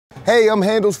Hey, I'm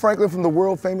Handles Franklin from the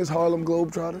world-famous Harlem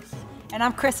Globetrotters. And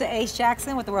I'm Krista Ace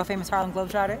Jackson with the world-famous Harlem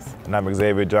Globetrotters. And I'm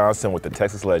Xavier Johnson with the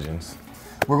Texas Legends.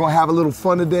 We're gonna have a little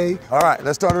fun today. All right,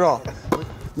 let's start it off.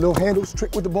 Little Handles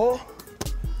trick with the ball.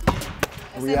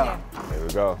 We out. There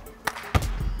we go.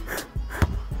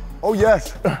 Oh,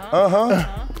 yes.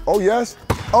 Oh, yes.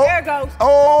 Oh. There it goes.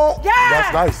 Oh. Yeah.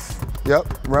 That's nice.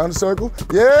 Yep, round the circle.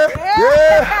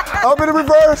 Yeah. Up in the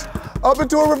reverse. Up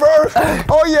into a reverse.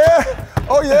 Oh, yeah.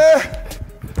 Oh, yeah.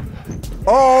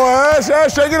 Oh, yeah.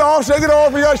 Shake it off. Shake it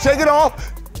off. You gotta shake it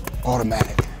off.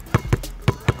 Automatic.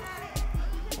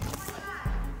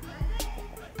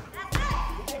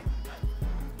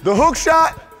 The hook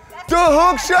shot. The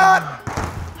hook shot.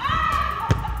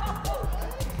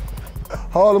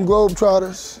 Harlem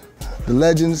Globetrotters, the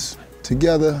Legends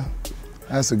together.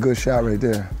 That's a good shot right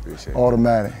there. Appreciate it.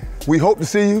 Automatic. We hope to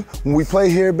see you when we play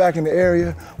here back in the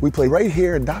area. We play right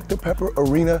here at Dr. Pepper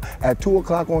Arena at 2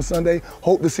 o'clock on Sunday.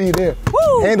 Hope to see you there.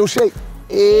 Woo! Handle shake.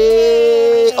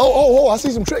 Oh, I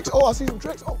see some tricks. Oh, I see some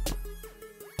tricks. Oh.